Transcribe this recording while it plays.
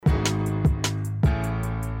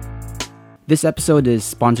This episode is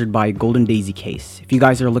sponsored by Golden Daisy Case. If you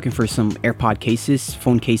guys are looking for some AirPod cases,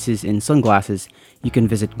 phone cases, and sunglasses, you can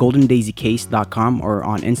visit goldendaisycase.com or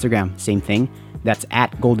on Instagram, same thing. That's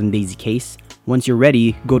at Golden Daisy Case. Once you're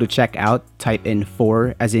ready, go to checkout, type in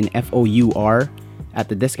 4 as in FOUR at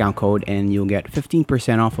the discount code and you'll get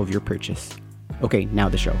 15% off of your purchase. Okay, now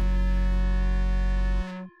the show.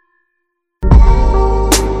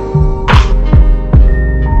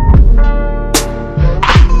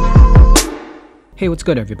 Hey, what's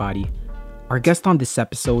good, everybody? Our guest on this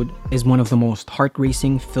episode is one of the most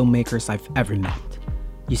heart-racing filmmakers I've ever met.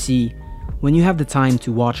 You see, when you have the time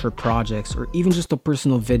to watch her projects or even just a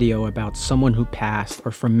personal video about someone who passed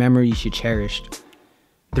or from memories she cherished,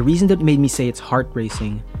 the reason that made me say it's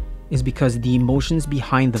heart-racing is because the emotions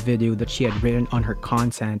behind the video that she had written on her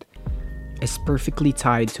content is perfectly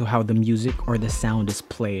tied to how the music or the sound is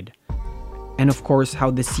played, and of course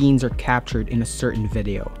how the scenes are captured in a certain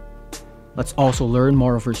video. Let's also learn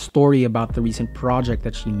more of her story about the recent project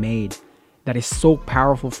that she made that is so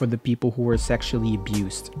powerful for the people who were sexually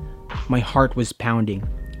abused. My heart was pounding,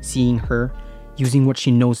 seeing her using what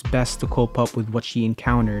she knows best to cope up with what she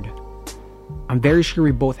encountered. I'm very sure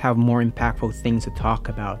we both have more impactful things to talk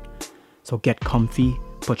about, so get comfy,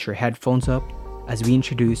 put your headphones up, as we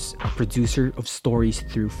introduce a producer of stories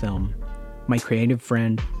through film, my creative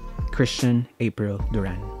friend, Christian April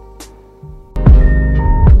Duran.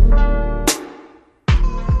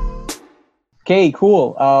 Okay,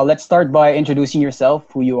 cool. Let's start by introducing yourself,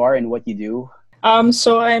 who you are, and what you do.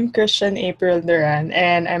 So I'm Christian April Duran,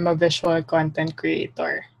 and I'm a visual content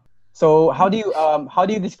creator. So how do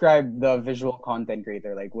you describe the visual content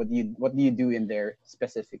creator? Like, what do you do in there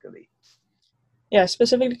specifically? Yeah,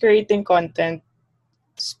 specifically creating content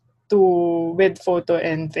with photo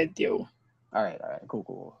and video. All right,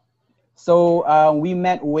 cool. So we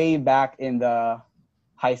met way back in the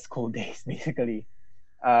high school days, basically.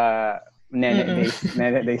 Nene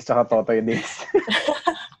days, tsaka Totoy days.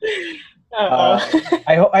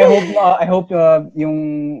 I hope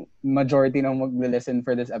yung majority ng mag-listen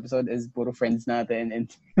for this episode is puro friends natin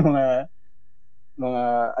and mga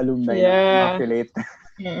alumni na relate.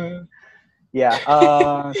 Yeah.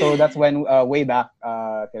 So that's when way back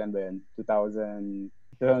kailan ba yun? 2006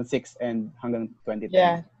 and hanggang 2010.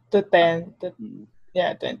 Yeah, 2010.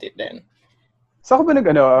 Yeah, 2010. So ako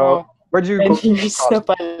ba where'd you go? 10 years na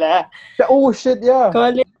pala. Oh shit, yeah.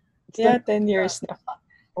 College. Yeah, 10 years na.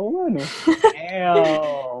 Oh, ano?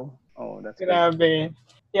 Damn. Oh, that's grabe.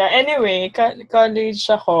 Yeah, anyway, college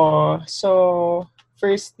ako. So,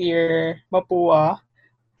 first year, Mapua,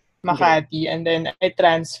 Makati, and then I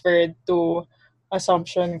transferred to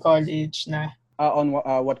Assumption College na. On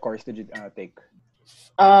what course did you take?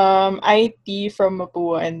 IT from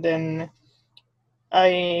Mapua, and then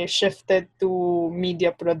I shifted to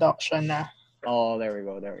media production na. Oh, there we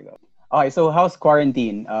go. Okay, so how's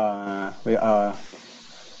quarantine?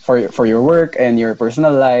 For your work and your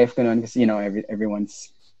personal life, because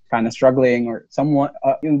everyone's kind of struggling or somewhat.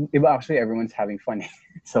 Actually, everyone's having fun.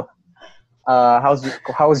 So,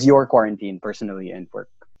 how's your quarantine personally and work?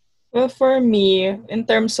 Well, for me, in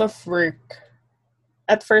terms of work,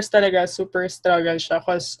 at first talaga super struggle siya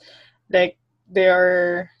because like there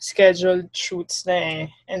are scheduled shoots na eh.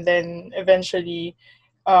 And then eventually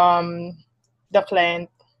the client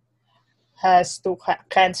has to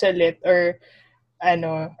cancel it or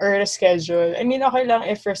reschedule. I mean, okay lang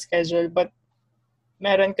if reschedule, but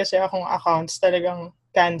meron kasi akong accounts talagang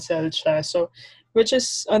canceled siya. So, which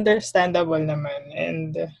is understandable naman.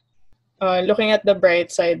 And looking at the bright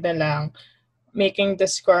side na lang, making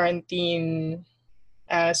this quarantine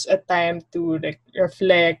as a time to like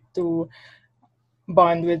reflect, to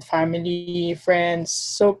bond with family, friends.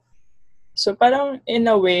 So parang in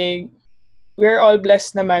a way, we're all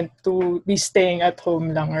blessed naman to be staying at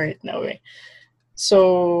home lang right now eh.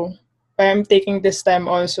 So I'm taking this time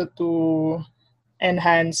also to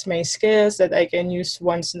enhance my skills that I can use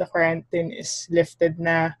once the quarantine is lifted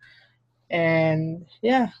na. And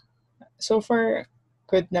yeah, so far,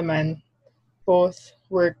 good naman. Both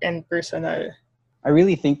work and personal. I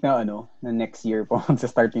really think na next year po to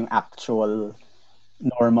start yung actual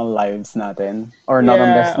normal lives natin, or not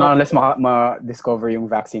unless ma-discover yung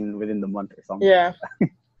vaccine within the month or something. Yeah.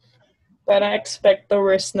 Parang expect the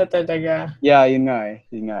worst na talaga. Yeah, yun nga eh.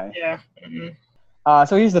 Yeah. Mm-hmm.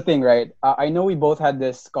 So here's the thing, right? I know we both had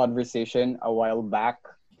this conversation a while back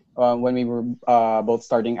when we were both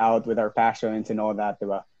starting out with our passions and all that,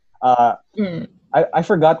 diba? I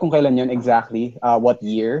forgot kung kailan yun exactly, what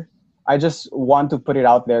year. I just want to put it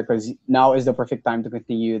out there because now is the perfect time to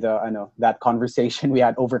continue that conversation we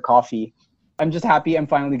had over coffee. I'm just happy I'm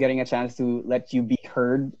finally getting a chance to let you be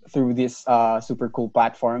heard through this super cool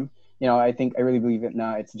platform. I think I really believe it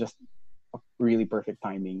now. It's just really perfect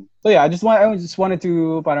timing. So yeah, I just wanted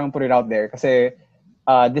to parang put it out there kasi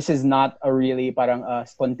this is not a really parang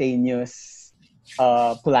spontaneous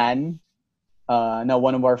plan. Now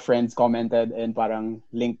one of our friends commented and parang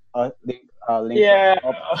link Yeah.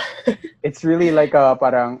 us up. It's really like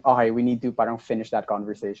parang okay, we need to parang finish that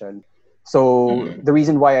conversation. So the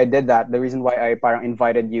reason why I did that, the reason why I parang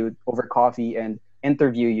invited you over coffee and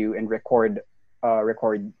interview you and record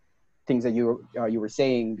things that you were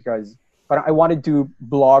saying, because parang I wanted to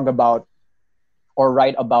blog about or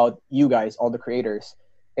write about you guys, all the creators.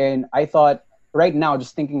 And I thought right now,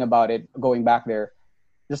 just thinking about it, going back there,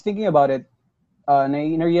 just thinking about it,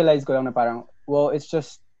 na-realize ko lang na parang, well, it's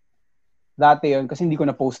just dati yun, kasi hindi ko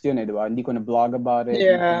na-post yun di ba? Hindi ko na-blog about it.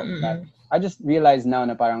 Yeah. I just realized now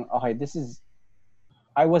na parang, okay,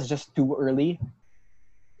 I was just too early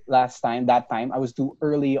that time. I was too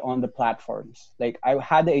early on the platforms. Like, I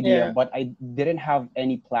had the idea, but I didn't have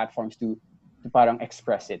any platforms to parang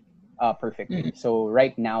express it perfectly. So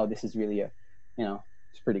right now, this is really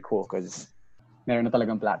it's pretty cool because meron na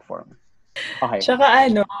talagang platform. Okay. Tsaka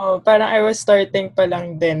parang I was starting pa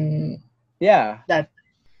lang din. Yeah. That.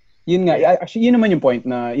 Yun nga. Actually, yun naman yung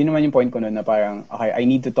point ko nun na parang, okay, I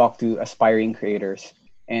need to talk to aspiring creators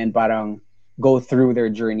and parang go through their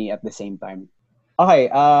journey at the same time. Okay,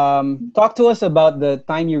 talk to us about the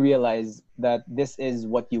time you realized that this is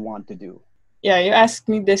what you want to do. Yeah, you asked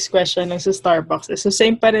me this question sa Starbucks. So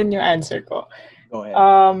same pa rin yung answer ko. Go ahead.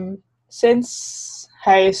 Since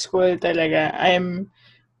high school talaga, I'm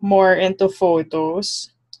more into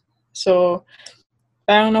photos. So,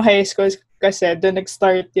 parang no high school kasi doon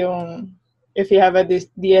nag-start yung if you have a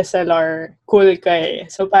DSLR, cool ka eh.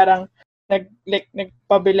 So parang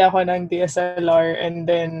nagpabili ako ng DSLR and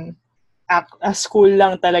then a school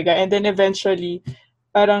lang talaga. And then eventually,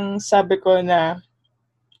 parang sabi ko na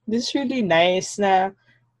this is really nice na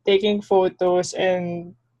taking photos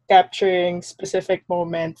and capturing specific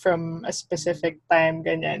moment from a specific time,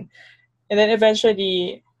 ganyan. And then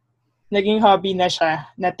eventually, naging hobby na siya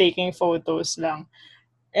na taking photos lang.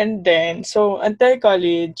 And then, so until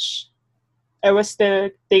college, I was still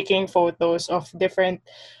taking photos of different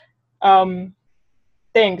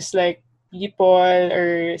things like people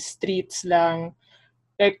or streets lang.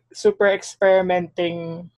 Like super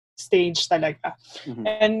experimenting stage talaga.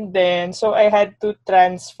 And then, so I had to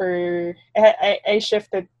transfer, I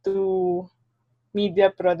shifted to media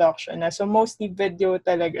production na. So mostly video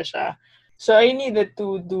talaga siya. So I needed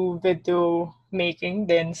to do video making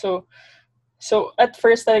then. So at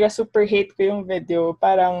first talaga super hate ko yung video.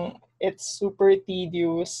 Parang it's super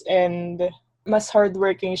tedious and mas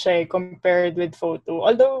hardworking siya compared with photo.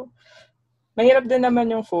 Although mahirap din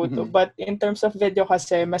naman yung photo, but in terms of video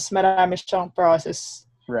kasi mas marami siyang process.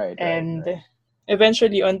 Right. And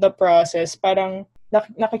eventually on the process, parang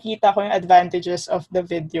nakikita ko yung advantages of the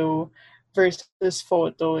video versus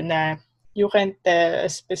photo na you can tell a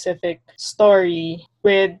specific story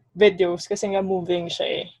with videos kasi nga moving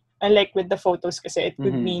siya eh. Unlike with the photos kasi it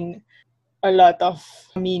could mean a lot of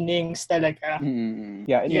meanings talaga.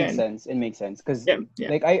 Yeah, it makes sense. Because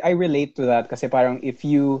like I relate to that kasi parang if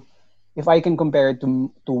I can compare it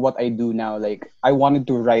to what I do now, like I wanted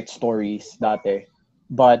to write stories dati,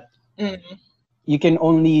 but you can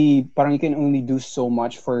only do so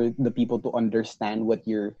much for the people to understand what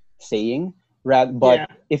you're saying.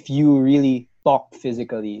 But if you really talk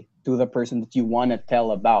physically to the person that you want to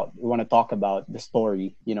talk about the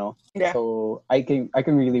story, so I can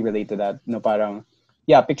really relate to that. No, parang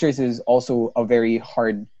pictures is also a very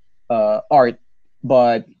hard art,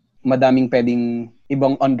 but madaming pwedeng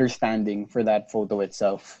ibang understanding for that photo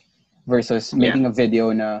itself versus making a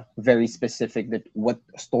video na very specific that what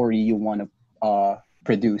story you want to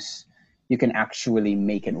produce. You can actually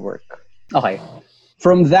make it work. Okay.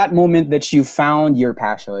 From that moment that you found your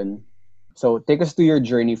passion, so take us to your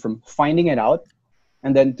journey from finding it out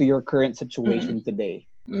and then to your current situation today.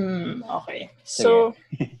 Okay. So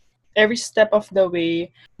every step of the way,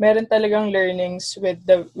 meron talagang learnings with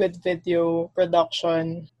video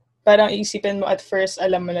production. Parang isipin mo at first,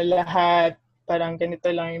 alam mo na lahat, parang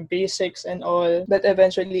ganito lang yung basics and all. But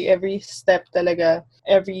eventually, every step talaga,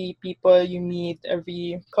 every people you meet,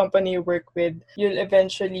 every company you work with, you'll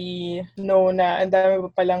eventually know na ang dami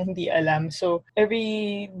pa palang hindi alam. So,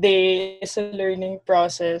 every day is a learning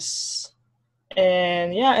process.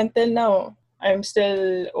 And until now, I'm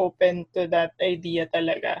still open to that idea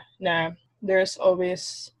talaga na there's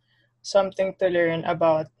always something to learn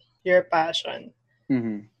about your passion.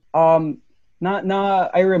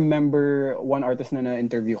 I remember one artist na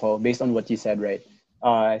interview ko based on what you said, right?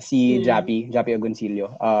 Si Jappy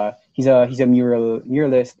Agoncillo. He's a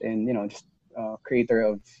muralist and just creator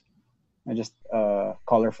of just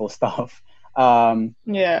colorful stuff.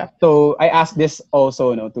 So I asked this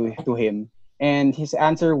also to him, and his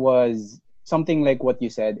answer was something like what you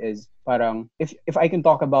said, is parang if I can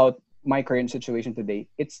talk about my current situation today,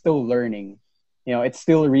 it's still learning. It's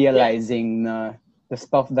still realizing the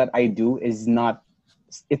stuff that I do it's not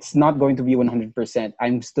going to be 100%.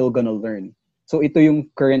 I'm still gonna learn. So ito yung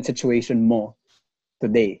current situation mo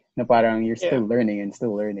today, na parang you're still learning and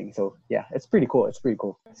still learning. So yeah, it's pretty cool.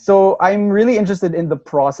 So I'm really interested in the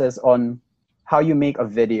process on how you make a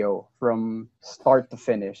video from start to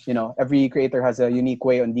finish. Every creator has a unique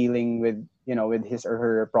way on dealing with his or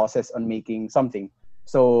her process on making something.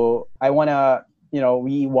 So we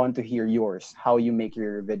want to hear yours, how you make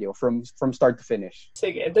your video from start to finish.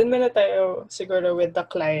 Sige, dun muna tayo siguro with the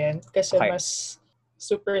client kasi mas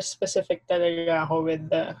super specific talaga ako with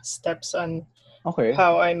the steps on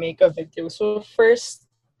how I make a video. So first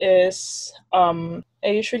is I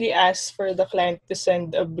usually ask for the client to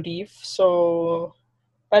send a brief. So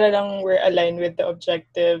para lang we're aligned with the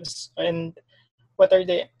objectives and what are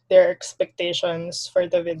their expectations for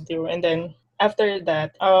the video. And then after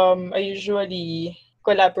that, I usually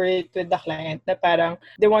collaborate with the client na parang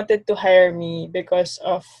they wanted to hire me because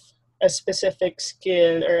of a specific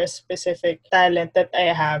skill or a specific talent that I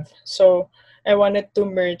have. So I wanted to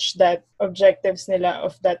merge that objectives nila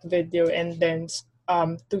of that video and then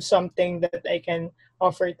to something that I can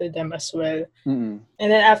offer to them as well. Mm-hmm.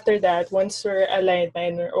 And then after that, once we're aligned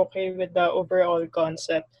and we're okay with the overall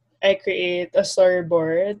concept, I create a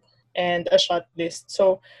storyboard and a shot list.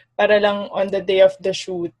 So para lang on the day of the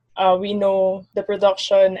shoot, we know the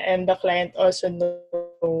production and the client also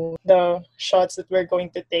know the shots that we're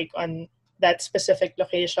going to take on that specific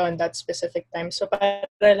location, that specific time. So para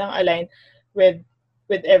lang align with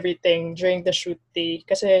everything during the shoot day.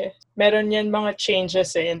 Kasi meron yan mga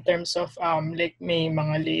changes in terms of like may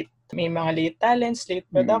mga late talents, late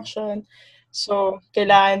production. So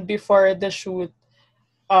kailangan before the shoot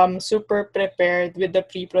super prepared with the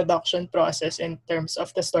pre-production process in terms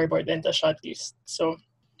of the storyboard and the shot list. So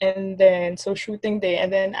shooting day,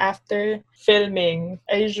 and then after filming,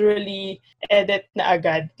 I usually edit na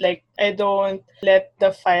agad. Like, I don't let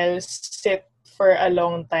the files sit for a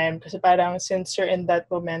long time kasi parang since you're in that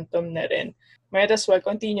momentum na rin, might as well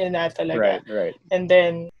continue na talaga. Right. And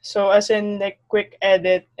then, so as in like quick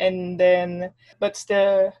edit and then, but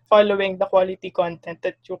still following the quality content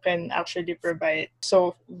that you can actually provide.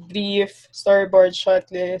 So brief, storyboard, shot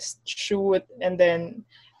list, shoot, and then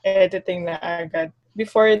editing na agad.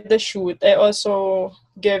 Before the shoot, I also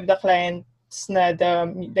give the clients na the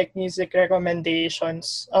like music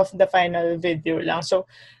recommendations of the final video lang. So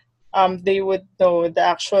they would know the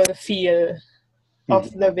actual feel of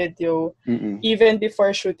the video even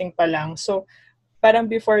before shooting pa lang. So parang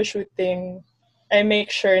before shooting, I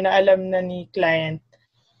make sure na alam na ni client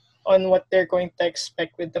on what they're going to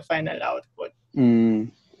expect with the final output.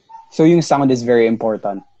 So yung sound is very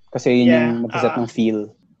important kasi yun yung magsaset ng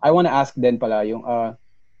feel. I want to ask din pala yung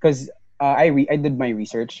because I did my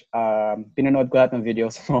research. Pinanood ko lahat ng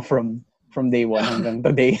videos from day one hanggang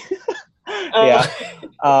today. Yeah.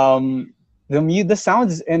 The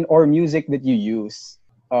sounds or music that you use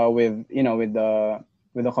with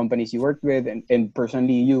the companies you worked with and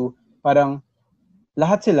personally you, parang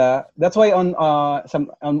lahat sila. That's why on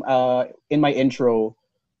in my intro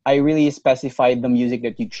I really specified the music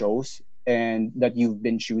that you chose and that you've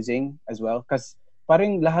been choosing as well, because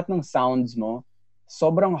parang lahat ng sounds mo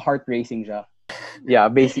sobrang heart racing siya. Yeah,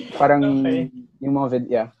 basic parang yung mga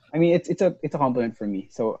yeah. I mean it's a compliment for me.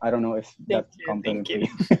 So I don't know if that's a compliment for you.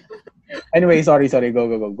 Anyway, sorry.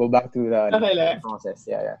 Go back to the process.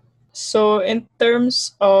 Yeah. So in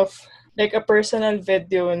terms of like a personal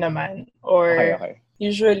video naman, or okay.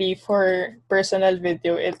 Usually for personal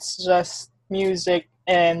video, it's just music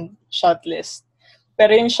and shot list.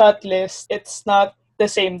 Pero yung shot list, it's not the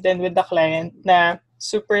same then with the client na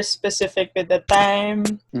super specific with the time,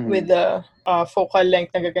 with the focal length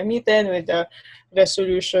na gagamitin, with the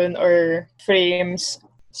resolution or frames.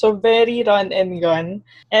 So very run and gun.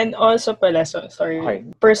 And also pala,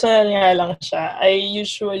 personal nga lang siya, I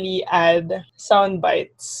usually add sound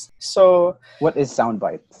bites. So what is sound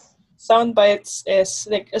bites? Sound bites is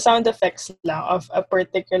like a sound effects lang of a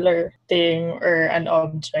particular thing or an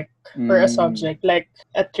object or a subject, like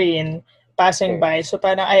a train passing by. So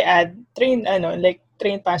parang I add train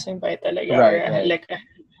passing by talaga, right. Like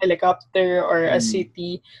a helicopter or a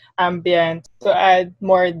city ambient to add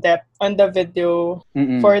more depth on the video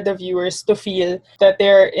for the viewers to feel that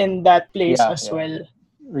they're in that place as well.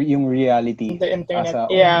 Yung reality. The internet.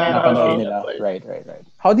 Napanood nila. Right.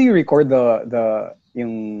 How do you record the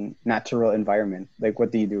yung natural environment? Like,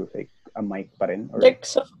 what do you do? Like, a mic pa rin? Or... Like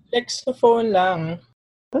sa phone lang.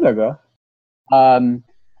 Talaga?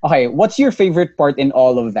 Okay, what's your favorite part in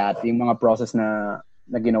all of that? Yung mga process na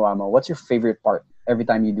ginawa mo. What's your favorite part every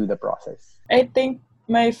time you do the process? I think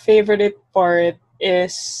my favorite part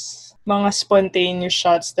is mga spontaneous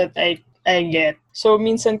shots that I get. So,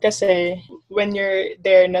 minsan kasi, when you're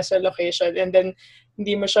there na sa location and then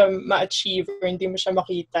hindi mo siya ma-achieve or hindi mo siya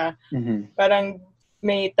makita, parang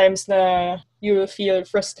may times na you feel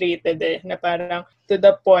frustrated na parang to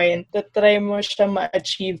the point that try mo siya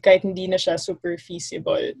ma-achieve kahit hindi na siya super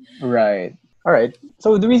feasible. Right. All right.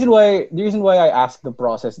 So the reason why I asked the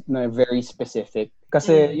process na very specific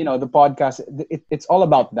kasi you know the podcast it's all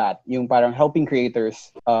about that yung parang helping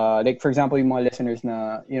creators like for example yung mga listeners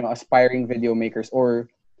na you know aspiring video makers or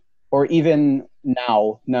even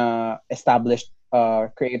now na established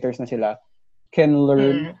creators na sila can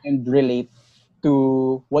learn and relate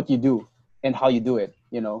to what you do and how you do it,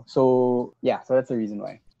 you know. So yeah, so that's the reason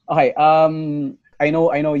why. Okay, I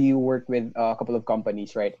know you work with a couple of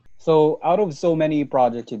companies, right? So out of so many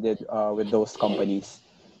projects you did with those companies,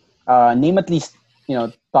 name at least, you know,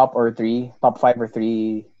 top 5 or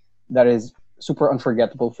 3 that is super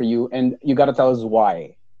unforgettable for you, and you gotta tell us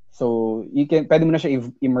why. So you can pwede mo na siya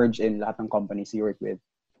emerge in lahat ng companies you work with.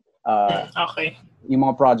 Okay. Yung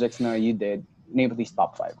mga projects na you did, name at least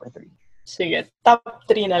top 5 or 3. Sige, top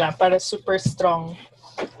 3 na lang para super strong.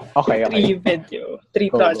 Okay. 3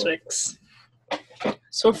 projects. Go.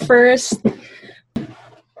 So first,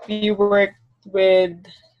 we worked with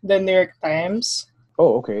the New York Times.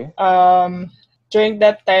 Oh, okay. During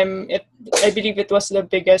that time, I believe it was the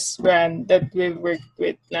biggest brand that we worked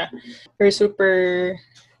with. We're super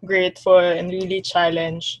grateful and really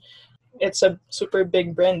challenged. It's a super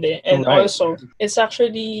big brand and also it's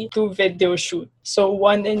actually 2 video shoot. So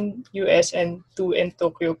 1 in US and 2 in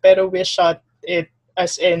Tokyo. Pero we shot it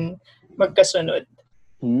as in magkasunod.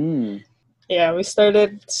 Yeah, we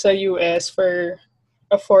started sa US for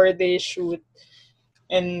a 4-day shoot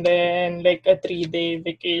and then like a 3-day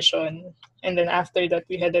vacation. And then after that,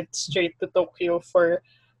 we headed straight to Tokyo for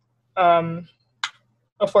a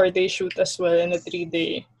 4-day shoot as well and a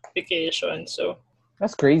 3-day vacation. So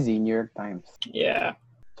that's crazy, New York Times. Yeah.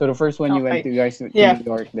 So the first one you went to New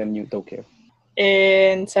York, then New Tokyo.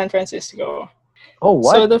 In San Francisco. Oh,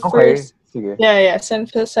 what? So the first, Sige. Yeah, San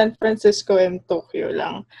Francisco and Tokyo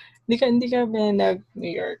lang. Hindi kami nag-New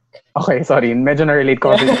York. Okay, sorry. Medyo na-relate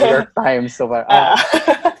ko sa New York Times. So,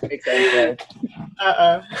 makes sense, right?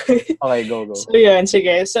 Okay, go. So, yun,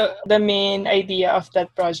 sige. So, the main idea of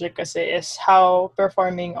that project kasi is how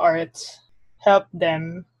performing arts help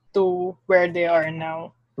them to where they are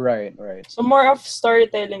now. Right. So, more of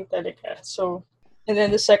storytelling talaga. So, and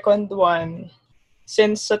then the second one,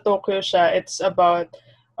 since sa Tokyo siya, it's about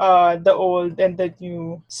the old and the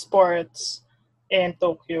new sports in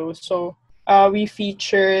Tokyo. So, we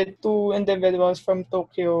featured 2 individuals from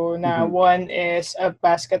Tokyo na one is a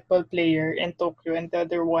basketball player in Tokyo and the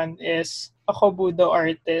other one is a kobudo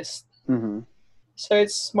artist. So,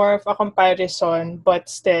 it's more of a comparison but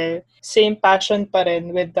still, same passion pa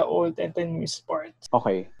rin with the old and the new sports.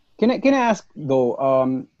 Okay. Can I ask though,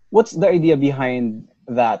 what's the idea behind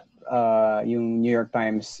that, yung New York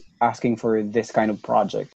Times asking for this kind of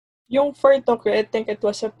project? Yung for Tokyo, I think it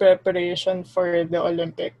was a preparation for the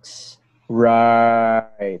Olympics.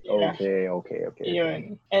 Right. Yeah. Okay.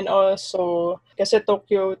 Yun. And also, kasi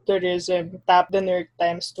Tokyo Tourism tapped the New York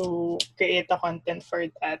Times to create a content for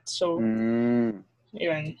that. So,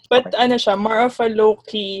 yun. But siya, more of a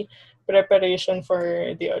low-key preparation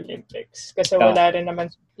for the Olympics. Kasi wala rin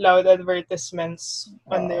naman loud advertisements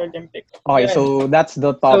on the Olympics. Okay, yun. So that's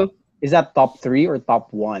the top, is that top 3 or top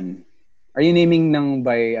 1? Are you naming ng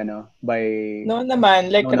by? No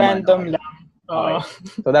naman, like random lang. Okay.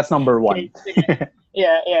 So that's number 1. Okay.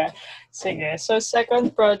 Yeah. Sige. So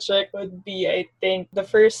second project would be, I think, the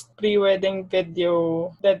first pre-wedding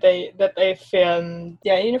video that I filmed.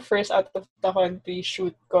 Yeah, yung first out of the country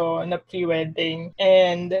shoot ko na pre-wedding.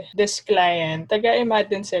 And this client,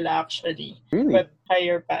 taga-Imatin sila actually. Really? But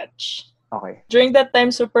higher batch. Okay. During that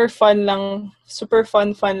time, super fun lang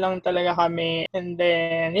talaga kami. And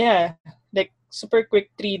then, yeah, like super quick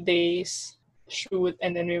 3 days shoot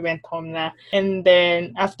and then we went home na. And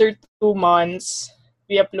then, after 2 months,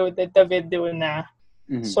 we uploaded the video na.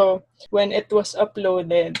 So, when it was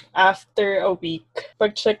uploaded, after a week,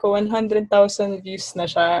 pag-check ko, 100,000 views na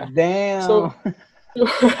siya. Damn! So,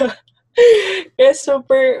 kaya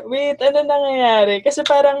super, wait, ano nangyayari? Kasi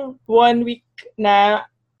parang 1 week na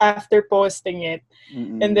after posting it.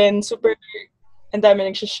 And then, super, ang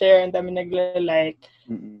dami nag-share, ang dami nag-like.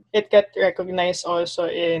 It got recognized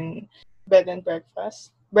also in Bride and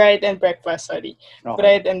Breakfast, sorry. Okay.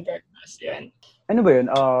 Bride and Breakfast, yan. Ano ba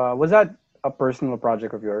yun? Was that a personal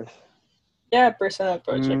project of yours? Yeah, personal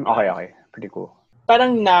project. Okay. Pretty cool.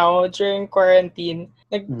 Parang now, during quarantine,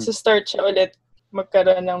 nag-start siya ulit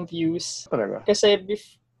magkaroon ng views. Talaga? Kasi,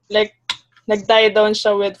 nag-die down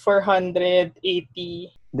siya with 480.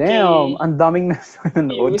 Damn! Ang daming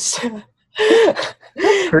nanonood. Views.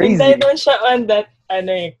 Crazy. Nag-die down siya on that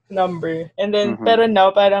number. And then, pero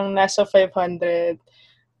now, parang nasa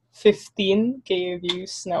 515k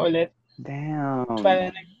views na ulit. Damn.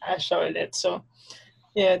 Parang nag-ash siya ulit. So,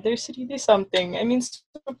 yeah, there's really something. I mean,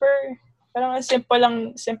 super, parang simple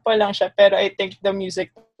lang siya. Pero I think the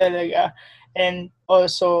music talaga and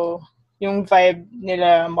also yung vibe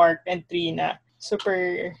nila Mark and Trina,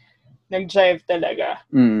 super nag-jive talaga.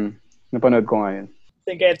 Napanood ko ngayon.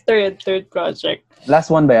 Sige, third project. Last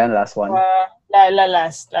one ba yan? Last one?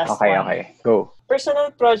 Last okay, one. Okay, go.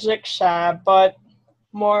 Personal project siya, but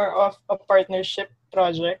more of a partnership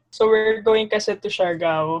project. So we're going kasi to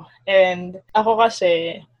Siargao. And ako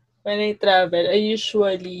kasi, when I travel, I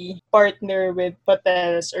usually partner with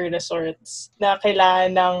hotels or resorts na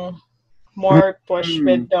kailangan ng more push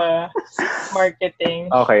with the marketing.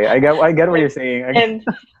 Okay, I get what you're saying. And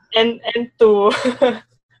to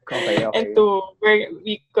okay. And to where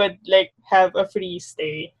we could have a free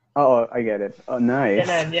stay. Oh, I get it. Oh, nice.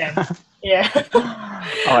 Ganun, yan. Yeah.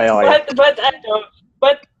 Okay.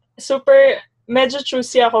 But super, medyo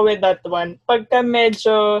choosy ako with that one. Pagka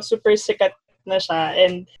medyo super sikat na siya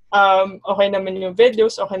and okay naman yung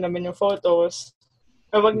videos, okay naman yung photos,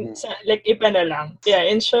 iba na lang. Yeah,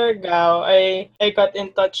 in Siargao, I got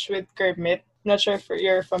in touch with Kermit. Not sure if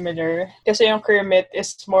you're familiar. Kasi yung Kermit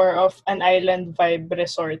is more of an island vibe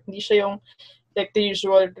resort. Hindi siya yung the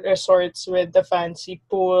usual resorts with the fancy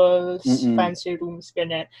pools, fancy rooms,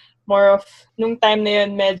 ganyan. More of, nung time na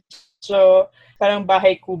yun, medyo parang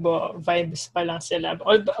bahay kubo vibes pa lang sila.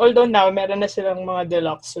 Although now, meron na silang mga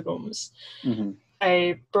deluxe rooms.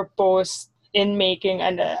 I proposed in making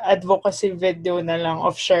an advocacy video na lang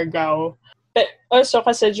of Siargao. But also,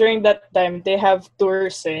 kasi during that time, they have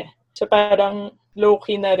tours eh. So parang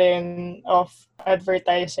low-key na rin of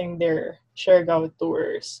advertising their Siargao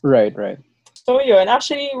tours. Right. So yun,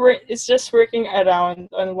 actually, it's just working around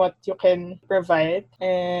on what you can provide.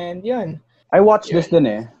 And yun. I watched this din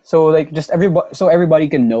eh. So just everybody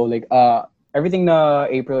can know everything na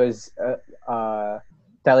April is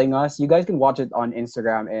telling us, you guys can watch it on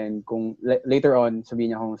Instagram and kung later on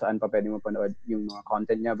sabihin niya kung saan pa pwede mapanood yung mga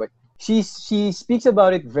content niya, but she speaks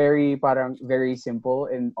about it very simple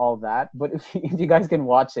and all that, but if you guys can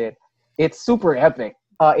watch it, it's super epic.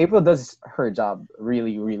 April does her job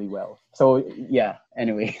really, really well. So yeah,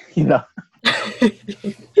 anyway,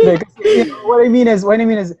 what I mean is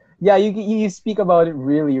yeah, you speak about it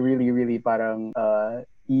really, really, really parang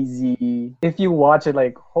easy. If you watch it,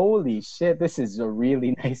 holy shit, this is a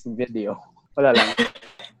really nice video. Wala lang.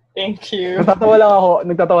 Thank you.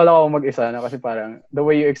 Nagtatawa lang ako mag-isa na kasi parang the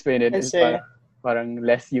way you explain it is parang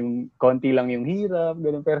less yung konti lang yung hirap,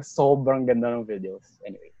 ganun, pero sobrang ganda ng videos.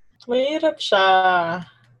 Anyway. Mahirap siya.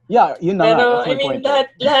 Yeah, yun na. Pero I mean,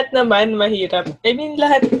 lahat naman mahirap. I mean,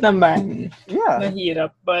 lahat naman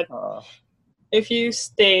mahirap. But if you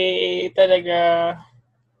stay talaga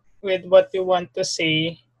with what you want to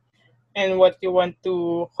say and what you want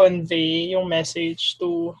to convey yung message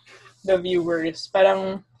to the viewers,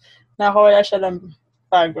 parang nakawala siya ng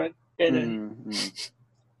pagod.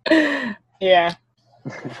 Yeah.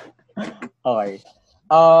 Okay.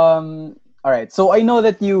 All right. So I know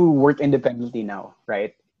that you work independently now,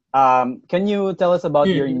 right? Can you tell us about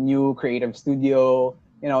your new creative studio?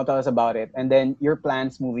 Tell us about it, and then your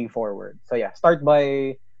plans moving forward. So yeah, start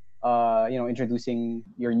by introducing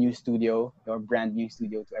your new studio, your brand new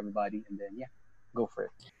studio to everybody, and then go for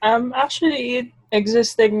it. Actually, it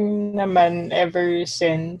existing naman ever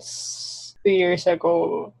since 2 years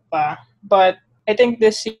ago pa. But I think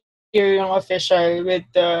this year yung official with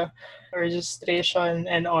the registration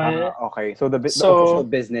and all. Okay, so the official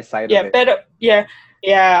business side of it.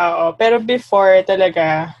 Pero before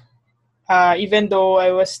talaga, even though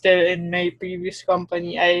I was still in my previous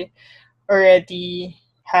company, I already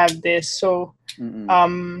have this. So,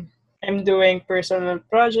 I'm doing personal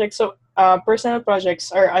projects. So, personal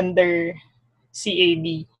projects are under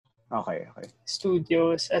CAD. Okay.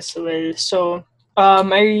 studios as well. So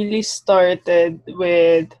I really started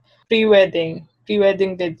with pre-wedding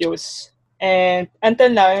videos. And until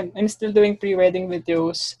now, I'm still doing pre-wedding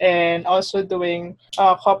videos and also doing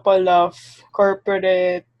a couple of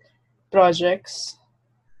corporate projects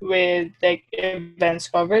with like events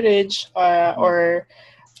coverage or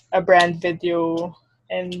a brand video.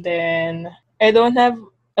 And then I don't have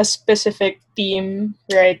a specific team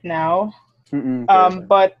right now,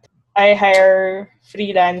 but I hire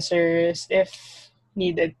freelancers if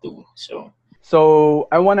needed to. So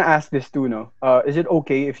I want to ask this too, no? Is it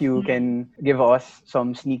okay if you can give us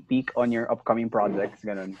some sneak peek on your upcoming projects?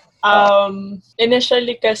 Ganun.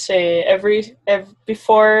 Initially kasi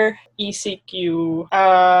before ECQ,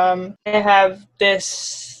 I have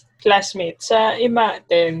this classmate sa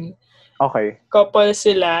Imaten. Okay. Couple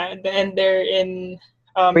sila and they're in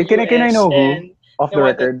Wait, can I US know who? and Off they the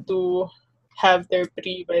wanted record. to have their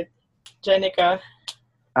pre-wed. Jenica.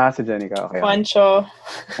 Si Jenica. Okay. Juancho.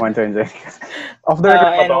 Juancho and Jenica. Off the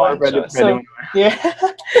record pa to? Or pwede So, yeah.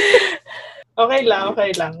 Okay lang.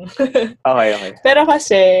 Okay. Pero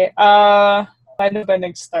kasi, paano ba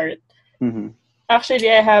nag-start? Mm-hmm.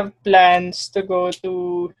 Actually, I have plans to go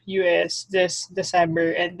to US this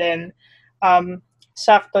December and then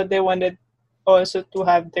sakto they wanted also to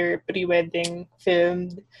have their pre-wedding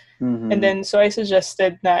filmed. Mm-hmm. And then so I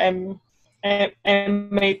suggested na I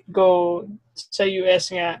might go sa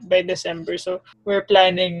US nga by December. So we're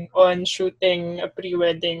planning on shooting a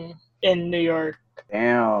pre-wedding in New York.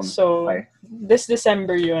 Damn. So this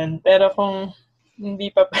December yun. Pero kung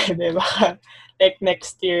hindi pa pwede, baka like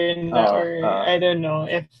next year na or I don't know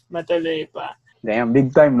if matuloy pa. Damn,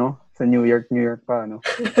 big time, no? Sa New York pa, no?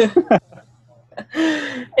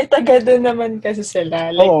 Taga doon naman kasi sila.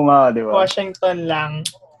 Like, oo nga, di ba? Washington lang.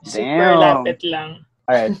 Super lapit lang.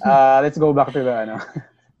 Alright, let's go back to the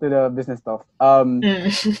to the business stuff.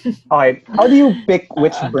 Okay, how do you pick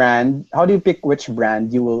which brand? How do you pick which brand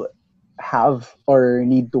you will have or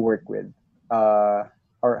need to work with?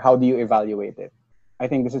 Or how do you evaluate it? I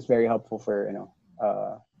think this is very helpful for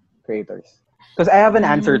creators. Because I have an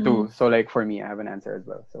answer too. So like for me, I have an answer as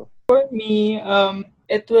well. So for me,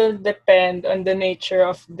 it will depend on the nature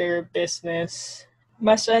of their business.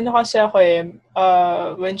 Mas kasi ako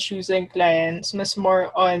when choosing clients, mas more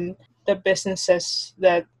on the businesses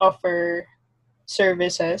that offer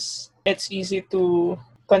services. It's easy to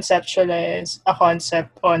conceptualize a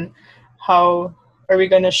concept on how are we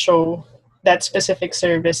gonna show that specific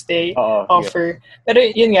service they offer. Yeah. Pero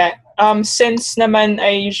yun nga, since naman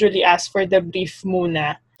I usually ask for the brief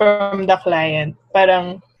muna from the client,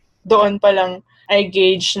 parang doon pa lang I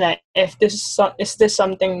gauge na if is this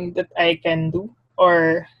something that I can do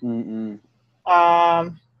or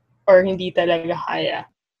or hindi talaga kaya.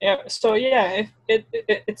 Yeah, so yeah, if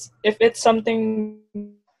it's something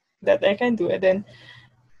that I can do, and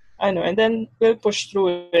then we'll push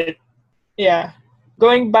through it. Yeah.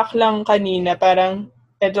 Going back lang kanina, parang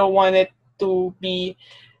I don't want it to be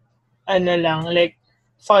like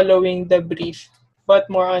following the brief, but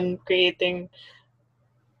more on creating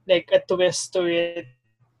like a twist to it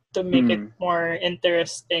to make it more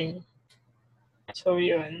interesting. So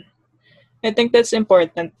yun. I think that's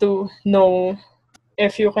important to know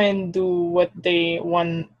if you can do what they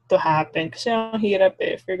want to happen. Kasi ang hirap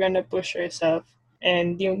if you're gonna push yourself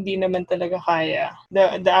and yung di naman talaga kaya,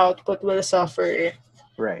 the output will suffer.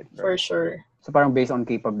 Right. For sure. So parang based on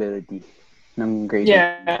capability ng grading.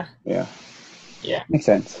 Yeah. Makes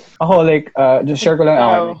sense. Ako, like, just share ko lang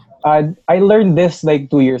ako. I learned this like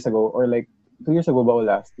 2 years ago or like 2 years ago ba o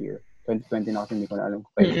last year? 2020 na kasi hindi ko na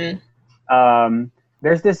alam.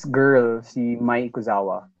 There's this girl, si Mai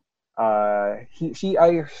Kuzawa. I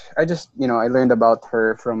just, I learned about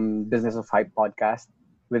her from Business of Hype podcast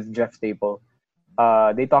with Jeff Staple.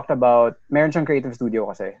 They talked about, meron siyang creative studio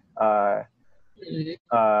kasi.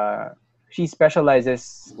 She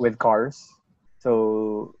specializes with cars.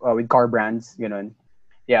 So, with car brands, ganun.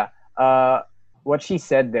 Yeah. What she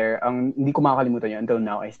said there, hindi ko makakalimutan yun, until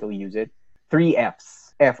now, I still use it. 3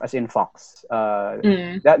 Fs. F as in Fox.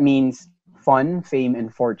 That means fun, fame, and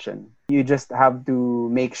fortune. You just have to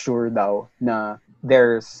make sure daw na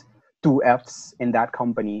there's 2 Fs in that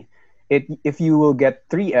company. If you will get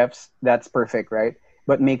 3 Fs, that's perfect, right?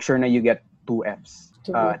 But make sure na you get 2 Fs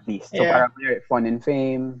at least. So parang fun and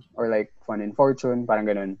fame or like fun and fortune, parang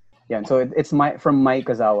ganun. Yeah, so it's from Mai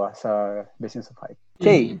Kazawa sa Business of Hype.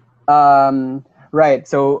 Okay. Right.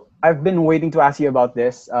 So I've been waiting to ask you about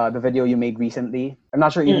this, the video you made recently. I'm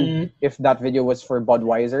not sure even if that video was for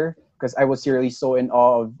Budweiser, because I was really so in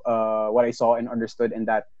awe of what I saw and understood in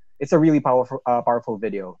that it's a really powerful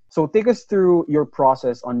video. So take us through your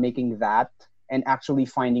process on making that and actually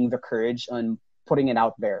finding the courage on putting it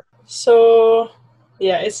out there. So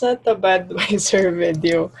yeah, it's not a Budweiser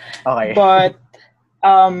video. Okay. But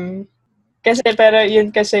kasi pero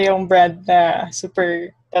yun kasi yung brand na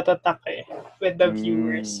super tatatak with the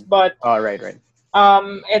viewers. But right.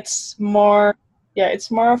 it's more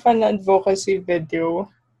of an advocacy video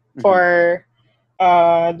for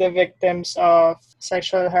the victims of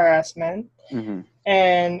sexual harassment.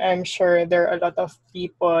 And I'm sure there are a lot of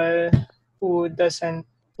people who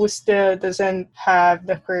still doesn't have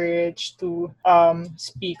the courage to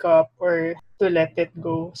speak up or to let it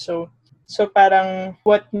go. So parang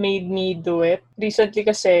what made me do it recently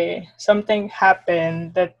kasi something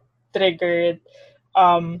happened that triggered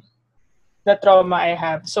the trauma I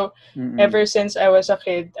have. So ever since I was a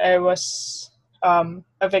kid, I was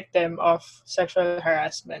a victim of sexual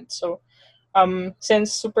harassment. So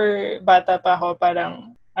since super bata pa ako,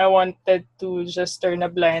 parang I wanted to just turn a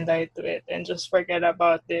blind eye to it and just forget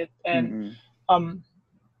about it. And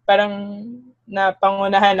parang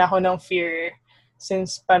napangunahan ako ng fear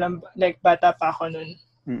since parang like bata pa ako nun.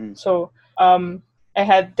 So I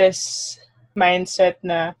had this mindset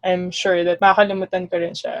na I'm sure that makakalimutan ko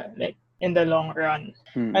rin siya like in the long run.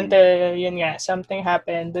 Until yun nga, something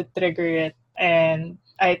happened that triggered it and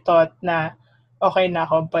I thought na okay na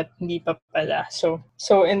ako, but hindi pa pala. So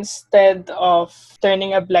instead of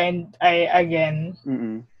turning a blind eye again,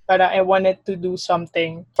 parang I wanted to do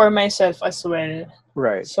something for myself as well.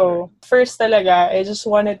 Right. So first talaga, I just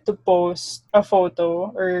wanted to post a photo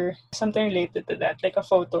or something related to that, like a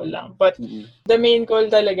photo lang. But the main goal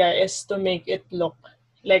talaga is to make it look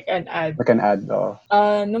like an ad. Like an ad,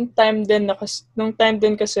 nung time din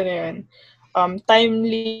kasi na yun,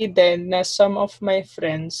 timely din na some of my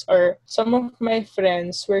friends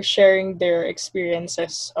were sharing their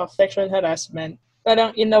experiences of sexual harassment.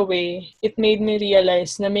 Parang in a way, it made me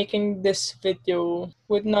realize na making this video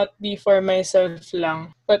would not be for myself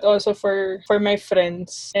lang, but also for my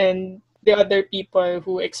friends and the other people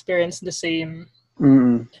who experience the same.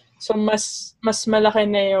 So mas malaki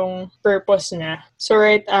na yung purpose niya. So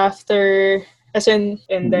right after, and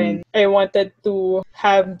then I wanted to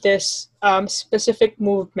have this specific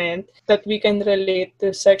movement that we can relate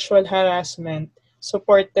to sexual harassment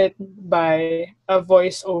supported by a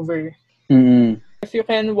voiceover. If you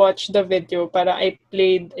can watch the video, para I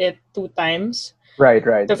played it 2 times. Right.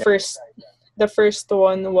 The first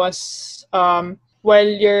one was while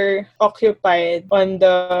you're occupied on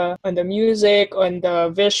the music, on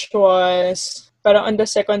the visuals. Parang on the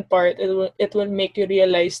second part, it will make you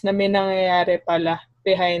realize na may nangyayari pala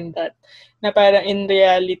behind that. Na parang in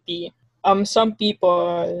reality, some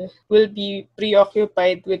people will be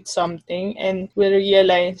preoccupied with something and will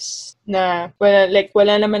realize na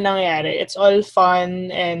wala naman nangyayari. It's all fun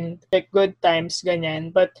and like good times,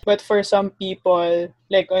 ganyan. But for some people,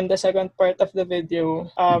 like on the second part of the video,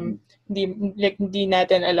 hindi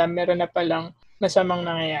natin alam meron na palang masamang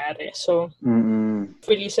nangyayari. So if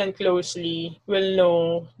we listen closely,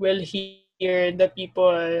 we'll hear the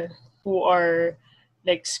people who are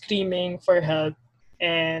like screaming for help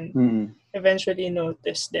and eventually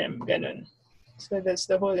notice them, ganun. So that's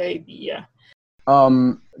the whole idea.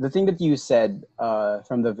 The thing that you said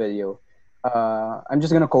from the video, I'm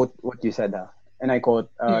just gonna quote what you said, and I quote,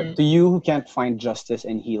 to you who can't find justice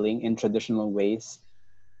and healing in traditional ways,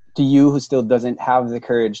 to you who still doesn't have the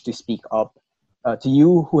courage to speak up, to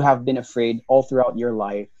you who have been afraid all throughout your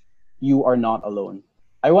life, you are not alone.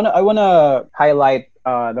 I wanna highlight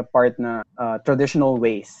the part na traditional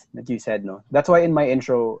ways that you said, no. That's why in my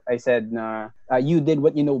intro I said na you did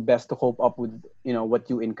what you know best to cope up with what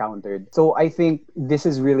you encountered. So I think this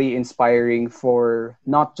is really inspiring for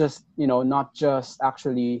not just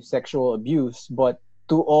actually sexual abuse, but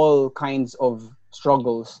to all kinds of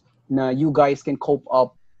struggles na you guys can cope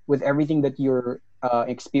up with everything that you're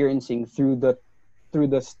experiencing through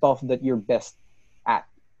the stuff that you're best at,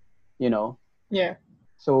 Yeah.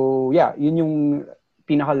 So yeah, yun yung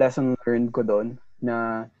pinaka lesson learned ko doon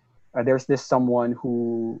na there's this someone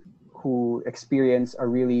who experienced a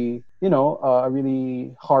really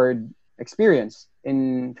hard experience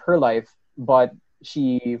in her life, but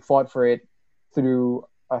she fought for it through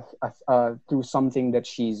something that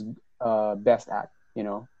she's best at.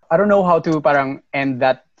 I don't know how to parang end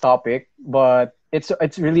that topic, but it's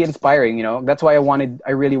really inspiring. That's why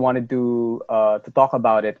I really wanted to talk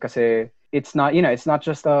about it, kasi it's not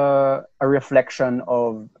just a reflection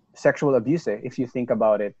of sexual abuse. If you think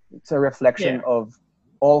about it, it's a reflection of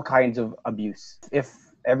all kinds of abuse. If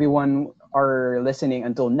everyone are listening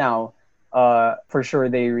until now, for sure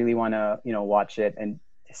they really want to watch it and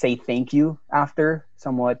say thank you after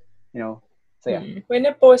somewhat, so yeah. When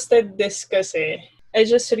I posted this kasi, I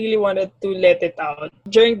just really wanted to let it out.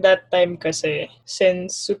 During that time kasi,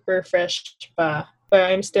 since super fresh pa, but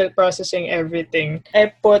I'm still processing everything,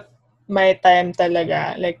 I put my time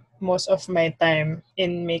talaga, like most of my time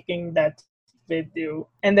in making that video.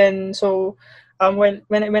 And then, so, when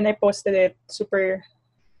I posted it, super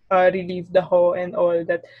relieved ako and all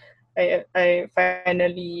that I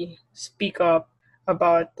finally speak up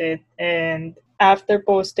about it. And after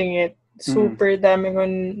posting it, super dami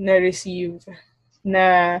kong na-receive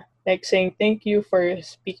na like saying thank you for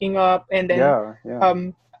speaking up. And then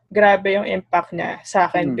grabe yung impact niya sa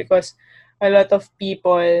akin because a lot of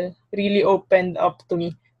people really opened up to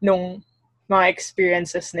me nung mga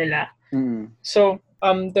experiences nila. So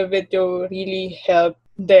the video really helped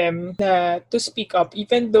them to speak up,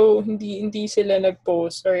 even though hindi sila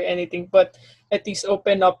nag-post or anything, but at least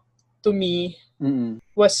open up to me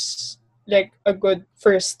was like a good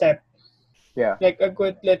first step. Yeah. Like a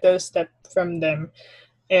good little step from them.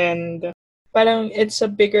 And parang it's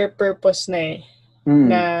a bigger purpose na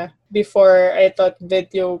na before I thought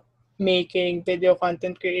video making, video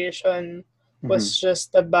content creation was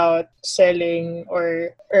just about selling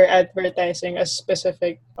or advertising a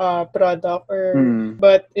specific product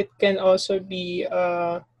but it can also be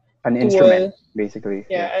an tool, instrument basically.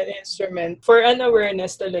 Yeah, an instrument for an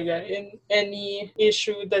awareness talaga in any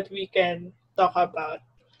issue that we can talk about.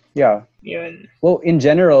 Yeah. Yun. Well, in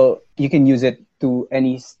general, you can use it to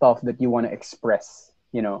any stuff that you want to express,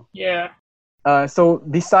 Yeah. So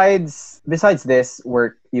besides this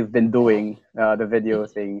work you've been doing, the video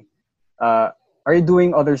thing, are you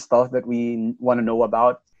doing other stuff that we want to know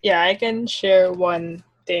about? Yeah, I can share one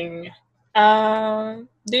thing.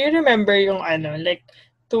 Do you remember yung like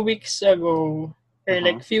 2 weeks ago or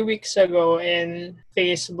like few weeks ago in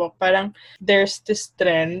Facebook, parang there's this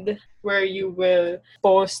trend where you will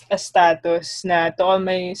post a status na to all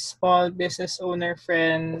my small business owner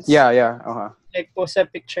friends. Yeah. Like post a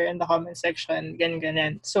picture in the comment section,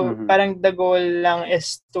 ganyan. So parang the goal lang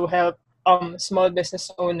is to help small business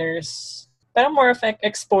owners. Parang more of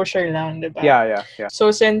exposure lang, diba? Yeah.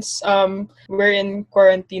 So since we're in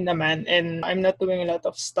quarantine naman and I'm not doing a lot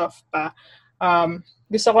of stuff pa,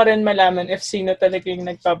 gusto ko rin malaman if sino talaga yung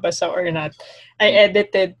nagpabasa or not. I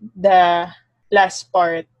edited the last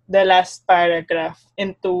paragraph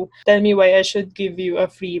into tell me why I should give you a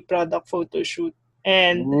free product photo shoot.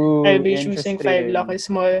 And I'll be choosing 5 lucky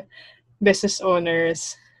small business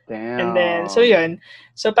owners. Damn. And then, so yun.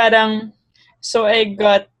 So parang, so I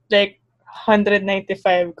got like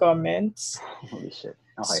 195 comments. Holy shit.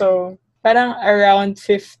 Okay. So, parang around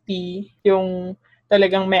 50 yung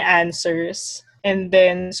talagang may answers. And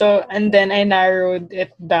then I narrowed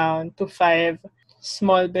it down to 5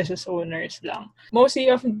 small business owners lang. Mostly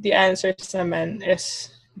of the answers naman is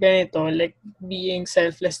ganito, like being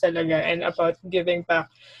selfless talaga and about giving back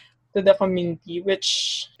to the community,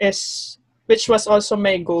 which was also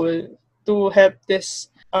my goal, to help this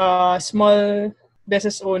small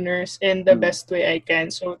business owners in the best way I can.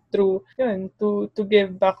 So through yun, to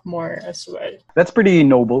give back more as well. That's pretty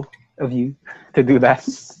noble of you to do that.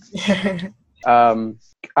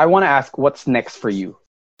 I want to ask, what's next for you?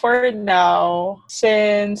 For now,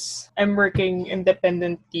 since I'm working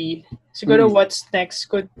independently, siguro what's next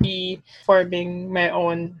could be forming my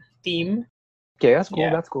own team. Okay, that's cool. Yeah.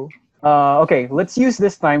 That's cool. Okay, let's use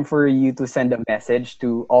this time for you to send a message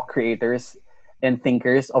to all creators and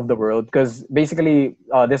thinkers of the world, because basically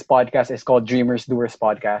this podcast is called Dreamers Doers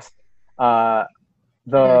Podcast. I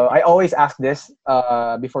always ask this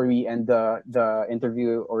before we end the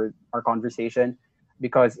interview or our conversation,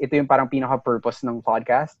 because ito yung parang pinaka-purpose ng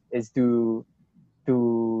podcast is to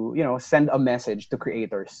send a message to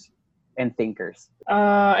creators and thinkers.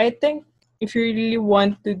 I think if you really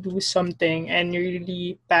want to do something and you're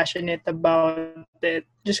really passionate about it,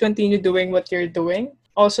 just continue doing what you're doing.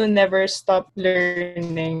 Also, never stop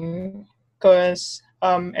learning, because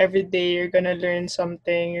every day you're gonna learn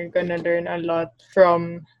something. You're gonna learn a lot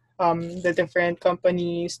from the different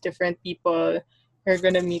companies, different people you're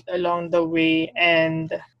gonna meet along the way,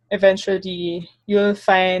 and eventually you'll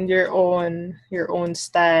find your own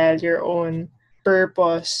style, your own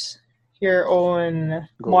purpose, your own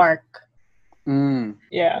mark.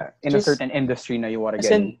 Yeah, in a certain industry na you want to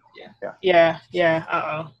get in. Yeah.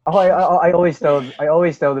 I always tell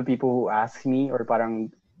the people who ask me or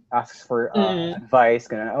parang asks for advice,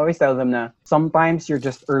 I always tell them na sometimes you're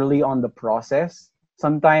just early on the process.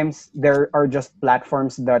 Sometimes there are just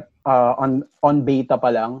platforms that on beta pa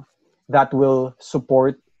lang that will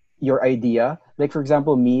support your idea. Like for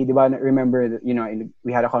example, me, di ba, remember that,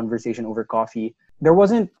 we had a conversation over coffee there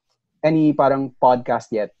wasn't any parang podcast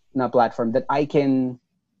yet na platform that I can,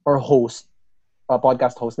 or host, a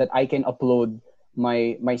podcast host that I can upload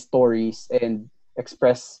my stories and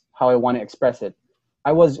express how I want to express it.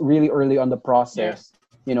 I was really early on the process,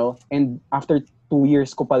 you know, and after 2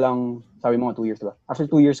 years ko palang, sabi mo 2 years diba? After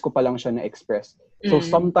 2 years ko palang siya na-express. So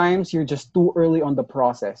sometimes you're just too early on the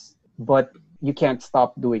process, but you can't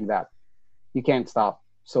stop doing that. You can't stop.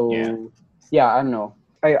 So yeah, I don't know.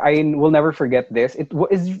 I will never forget this.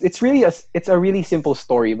 It's really it's a really simple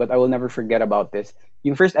story, but I will never forget about this.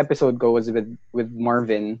 Yung first episode ko was with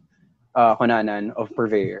Marvin Honanan of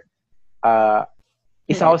Purveyor.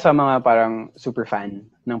 Isa ako sa mga parang super fan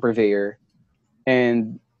ng Purveyor.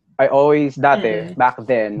 And I always, back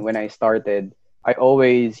then, when I started, I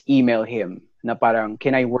always email him na parang,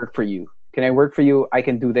 can I work for you? Can I work for you? I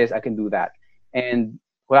can do this, I can do that. And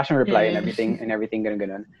wala siyang reply and everything,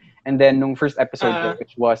 ganun. And then, nung first episode ko,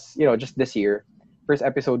 which was, you know, just this year, first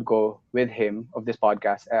episode ko with him of this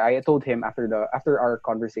podcast, I told him after our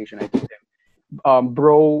conversation, I told him,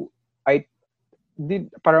 bro, have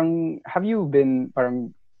you been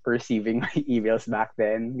parang receiving my emails back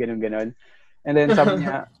then? Ganun. And then sabi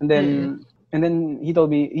niya, and then he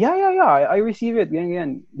told me, yeah, I receive it.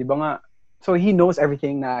 Ganyan. Di ba nga? So he knows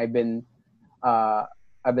everything na I've been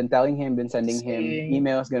telling him, been sending him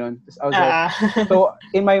emails, ganun. I was like, so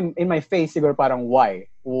in my face, siguro parang why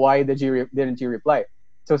didn't you reply?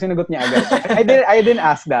 So sinagot niya agad. I didn't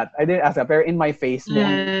ask that. Pero in my face,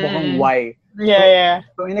 mukhang why. Yeah.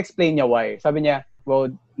 So in-explain niya why. Sabi niya,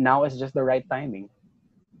 well, now is just the right timing.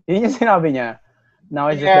 Yun yung sinabi niya. Now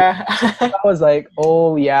it's just I was like,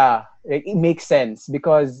 oh yeah, it makes sense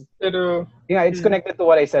because it's connected to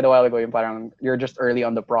what I said a while ago. Yung parang you're just early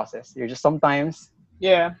on the process. You're just sometimes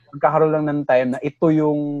magkakaroon lang ng time na ito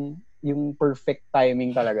yung perfect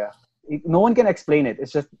timing talaga. No one can explain it.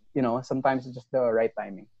 It's just, you know, sometimes it's just the right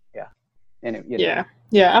timing. Yeah. Anyway, you know.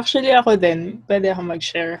 Yeah, actually ako din, pwede ako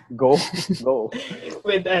mag-share. Go.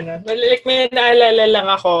 With like may naalala lang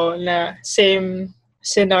ako na same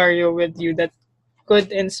scenario with you that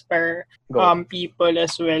could inspire people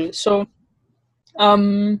as well. So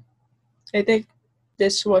I think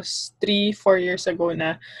this was 3-4 years ago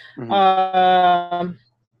na.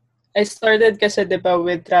 I started kasi diba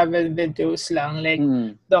with travel videos lang, like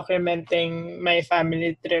documenting my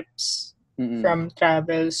family trips from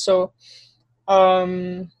travel. So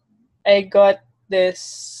I got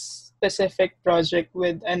this specific project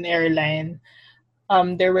with an airline.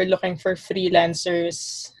 They were looking for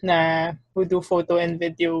freelancers na who do photo and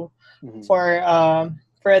video for a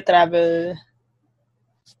travel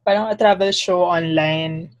show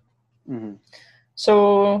online.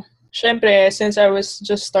 So syempre, since I was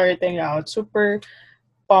just starting out, super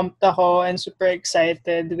pumped ako and super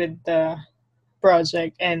excited with the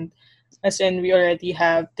project, and as in we already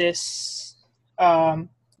have this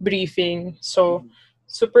briefing, so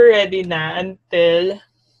super ready na until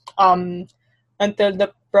the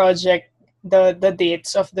project, the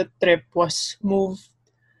dates of the trip was moved,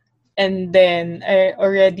 and then I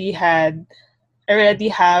already have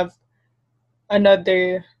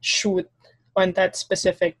another shoot on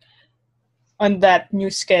that new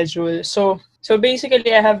schedule. So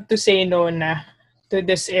basically I have to say no na to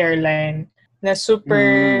this airline na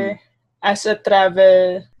super as a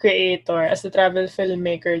travel creator, as a travel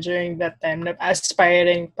filmmaker during that time, na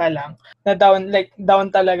aspiring pa lang, na down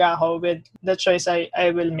talaga ako with the choice I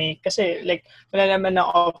will make. Kasi like, wala naman na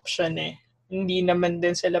option eh. Hindi naman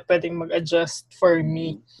din sila pwedeng mag-adjust for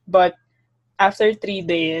me. But after 3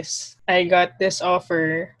 days, I got this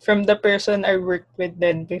offer from the person I worked with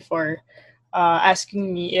then before,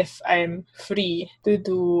 asking me if I'm free to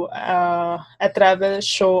do a travel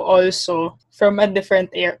show also from a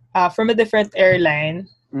different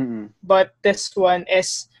airline. But this one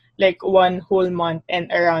is like 1 whole month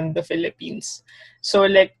and around the Philippines. So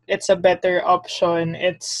like it's a better option.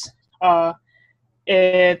 It's a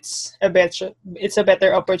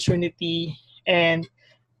better opportunity, and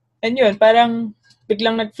yun, parang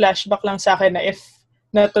biglang nag-flashback lang sa akin na if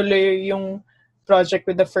natuloy yung project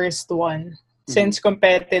with the first one, since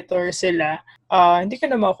competitor sila, hindi ko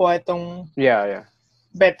na makuha itong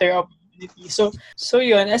better opportunity. So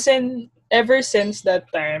yun, as in, ever since that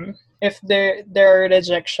time, if there are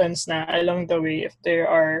rejections na along the way, if there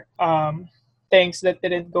are things that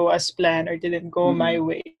didn't go as planned or didn't go my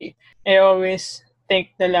way, I always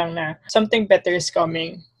think na lang na something better is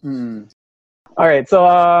coming. All right,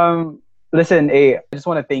 so listen, I just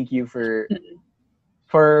want to thank you for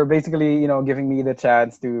basically, you know, giving me the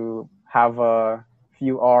chance to have a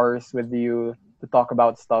few hours with you to talk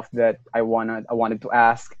about stuff that I wanted to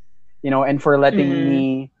ask, you know, and for letting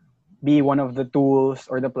me be one of the tools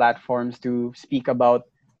or the platforms to speak about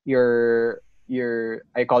your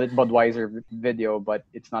I call it Budweiser video, but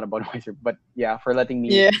it's not a Budweiser. But yeah, for letting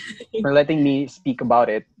me speak about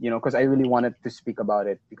it, because I really wanted to speak about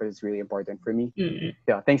it because it's really important for me.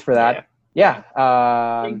 Yeah, thanks for that. Yeah.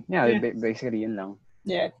 Basically yun lang.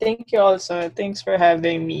 Yeah, thank you also. Thanks for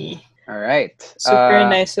having me. All right. Super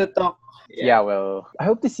nice to talk. Yeah, well, I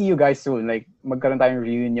hope to see you guys soon. Like, magkaroon tayong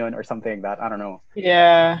reunion or something like that. I don't know.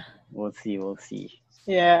 Yeah. We'll see.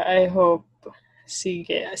 Yeah, I hope.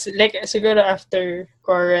 Sige. Like, siguro after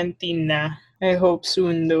quarantine na. I hope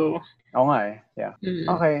soon though. Oo nga eh. Yeah.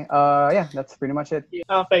 Okay. Yeah, that's pretty much it.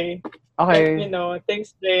 Okay. Let me know.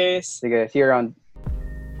 Thanks, Bliss. Sige, see you around.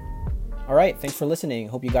 All right, thanks for listening.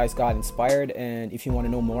 Hope you guys got inspired. And if you want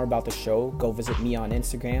to know more about the show, go visit me on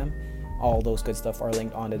Instagram. All those good stuff are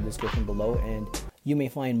linked on the description below. And you may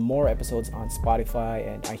find more episodes on Spotify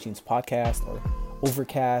and iTunes Podcast or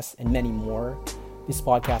Overcast and many more. This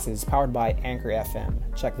podcast is powered by Anchor FM.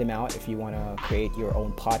 Check them out if you want to create your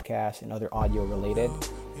own podcast and other audio related.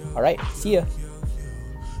 All right, see ya.